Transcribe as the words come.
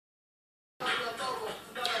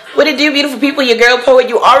What it do, beautiful people? Your girl Poet.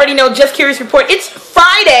 You already know. Just Curious Report. It's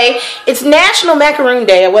Friday. It's National Macaroon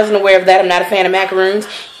Day. I wasn't aware of that. I'm not a fan of macaroons,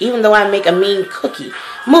 even though I make a mean cookie.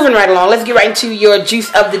 Moving right along. Let's get right into your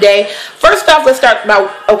juice of the day. First off, let's start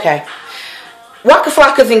about, okay, Waka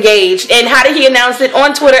Flocka's engaged. And how did he announce it?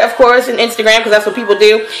 On Twitter, of course, and Instagram, because that's what people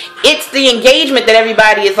do. It's the engagement that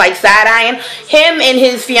everybody is like side-eyeing. Him and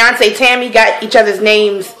his fiance Tammy got each other's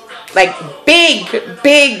names like big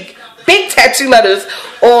tattoo letters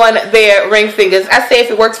on their ring fingers. I say if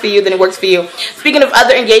it works for you, then it works for you. Speaking of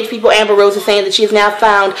other engaged people, Amber Rose is saying that she has now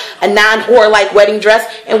found a non-whore-like wedding dress,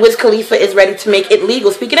 and Wiz Khalifa is ready to make it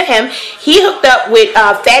legal. Speaking of him, he hooked up with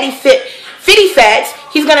Fitty Fats.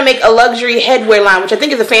 He's going to make a luxury headwear line, which I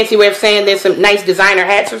think is a fancy way of saying there's some nice designer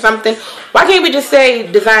hats or something. Why can't we just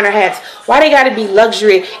say designer hats? Why they got to be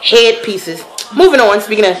luxury head pieces? Moving on,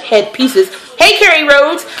 speaking of head pieces. Hey, Carrie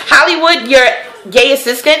Rhodes, Hollywood, your gay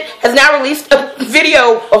assistant, has now released a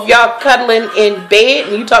video of y'all cuddling in bed,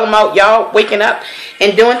 and you talking about y'all waking up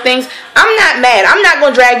and doing things. I'm not mad. I'm not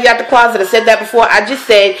going to drag you out the closet. I said that before. I just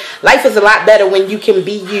said life is a lot better when you can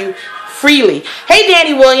be you freely. Hey,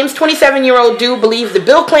 Danny Williams, 27-year-old dude, believes that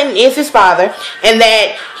Bill Clinton is his father and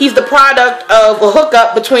that he's the product of a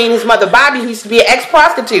hookup between his mother Bobby, who used to be an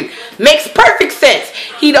ex-prostitute. Makes perfect sense.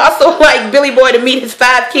 He'd also like Billy Boy to meet his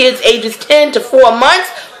 5 kids ages 10 to 4 months.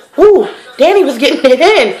 Ooh, Danny was getting it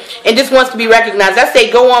in and just wants to be recognized. I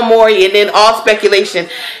say go on, Maury, and then all speculation.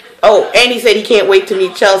 Oh, and he said he can't wait to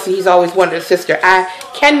meet Chelsea. He's always wanted a sister. I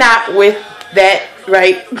cannot with that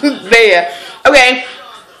right there. Okay.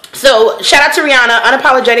 So, shout out to Rihanna.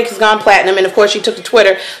 Unapologetic has gone platinum, and of course she took to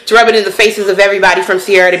Twitter to rub it in the faces of everybody from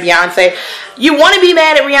Sierra to Beyonce. You want to be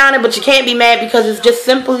mad at Rihanna, but you can't be mad because it's just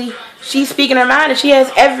simply she's speaking her mind, and she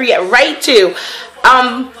has every right to.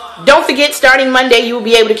 Don't forget, starting Monday, you will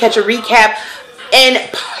be able to catch a recap and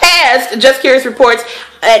past Just Curious Reports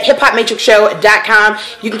at hiphopmatrixshow.com.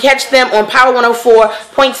 You can catch them on Power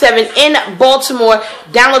 104.7 in Baltimore.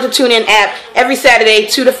 Download the TuneIn app every Saturday,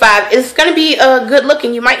 2 to 5. It's going to be good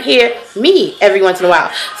looking. You might hear me every once in a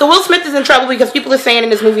while. So Will Smith is in trouble because people are saying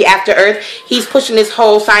in this movie After Earth, he's pushing this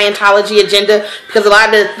whole Scientology agenda because a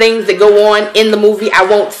lot of the things that go on in the movie I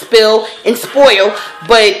won't spill and spoil,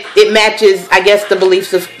 but it matches, I guess, the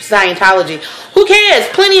beliefs of Scientology. Who cares?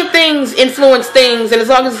 Plenty of things influence things, and as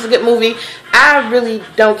long as it's a good movie, I really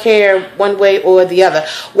don't care one way or the other.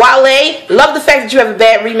 Wale, love the fact that you have a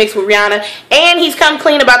bad remix with Rihanna, and he's come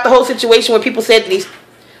clean about the whole situation where people said that he's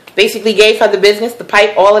basically gave her the business, the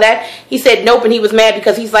pipe, all of that. He said nope, and he was mad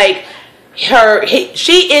because he's like,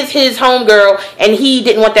 she is his homegirl, and he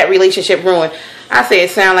didn't want that relationship ruined. I say it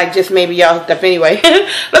sound like just maybe y'all hooked up anyway.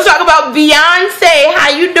 Let's talk about Beyonce. How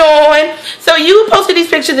you doing? So you posted these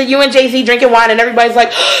pictures of you and Jay-Z drinking wine, and everybody's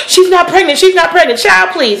like, she's not pregnant, she's not pregnant. Child,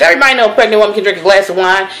 please. Everybody know a pregnant woman can drink a glass of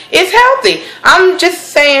wine. It's healthy. I'm just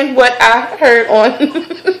saying what I heard on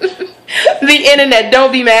the internet.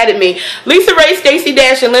 Don't be mad at me. Lisa Ray, Stacey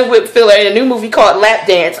Dash, and Lynn Whitfield are in a new movie called Lap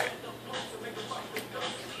Dance.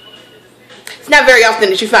 It's not very often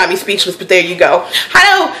that you find me speechless, but there you go.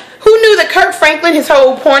 Who knew that Kirk Franklin, his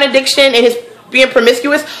whole porn addiction and his being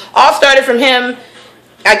promiscuous, all started from him,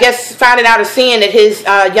 I guess, finding out or seeing that his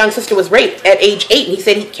young sister was raped at age 8. And he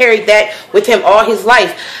said he carried that with him all his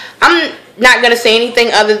life. I'm not going to say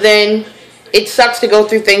anything other than it sucks to go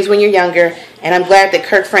through things when you're younger. And I'm glad that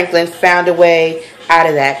Kirk Franklin found a way out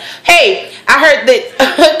of that. Hey, I heard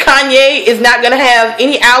that Kanye is not going to have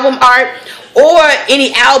any album art or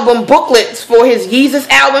any album booklets for his Yeezus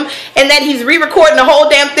album, and that he's re-recording the whole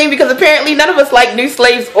damn thing because apparently none of us like New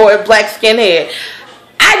Slaves or Black Skinhead.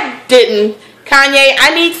 I didn't. Kanye,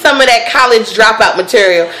 I need some of that college dropout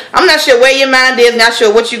material. I'm not sure where your mind is, not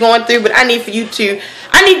sure what you're going through, but I need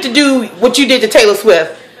to do what you did to Taylor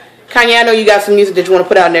Swift. Kanye, I know you got some music that you want to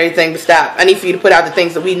put out and everything, but stop. I need for you to put out the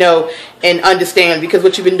things that we know and understand, because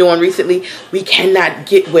what you've been doing recently, we cannot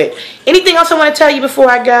get with. Anything else I want to tell you before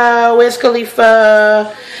I go? Wiz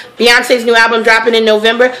Khalifa? Beyonce's new album dropping in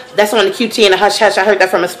November. That's on the QT and the Hush Hush. I heard that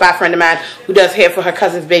from a spy friend of mine who does hair for her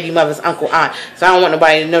cousin's baby mother's uncle aunt. So I don't want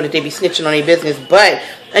nobody to know that they be snitching on their business. But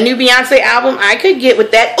a new Beyonce album, I could get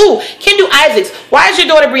with that. Ooh, Kendall Isaacs. Why is your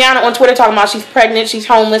daughter Brianna on Twitter talking about she's pregnant, she's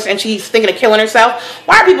homeless, and she's thinking of killing herself?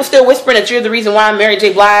 Why are people still whispering that you're the reason why Mary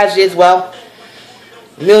J. Blige is, well,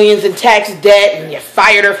 millions in tax debt, and you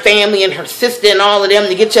fired her family and her sister and all of them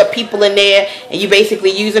to get your people in there, and you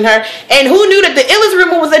basically using her? And who knew that the illest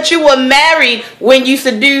rumor was that you were married when you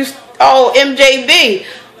seduced, MJB?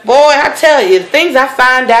 Boy, I tell you, the things I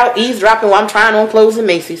find out eavesdropping while I'm trying on clothes in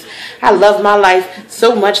Macy's. I love my life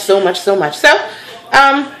so much, so much, so much. So,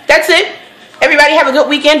 that's it. Everybody have a good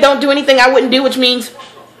weekend. Don't do anything I wouldn't do, which means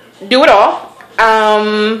do it all.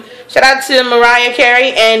 Shout out to Mariah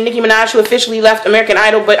Carey and Nicki Minaj, who officially left American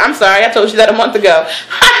Idol, but I'm sorry, I told you that a month ago.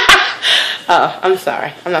 Oh, I'm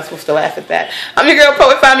sorry. I'm not supposed to laugh at that. I'm your girl,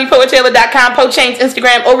 Poet. Find me, PoetTaylor.com, PoetChains,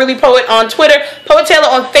 Instagram, or Really Poet on Twitter, Poet Taylor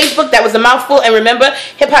on Facebook. That was a mouthful. And remember,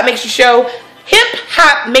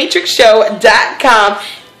 hiphopmatrixshow.com.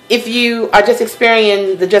 If you are just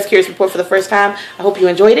experiencing the Just Curious Report for the first time, I hope you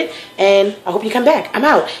enjoyed it, and I hope you come back. I'm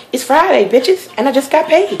out. It's Friday, bitches, and I just got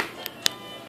paid.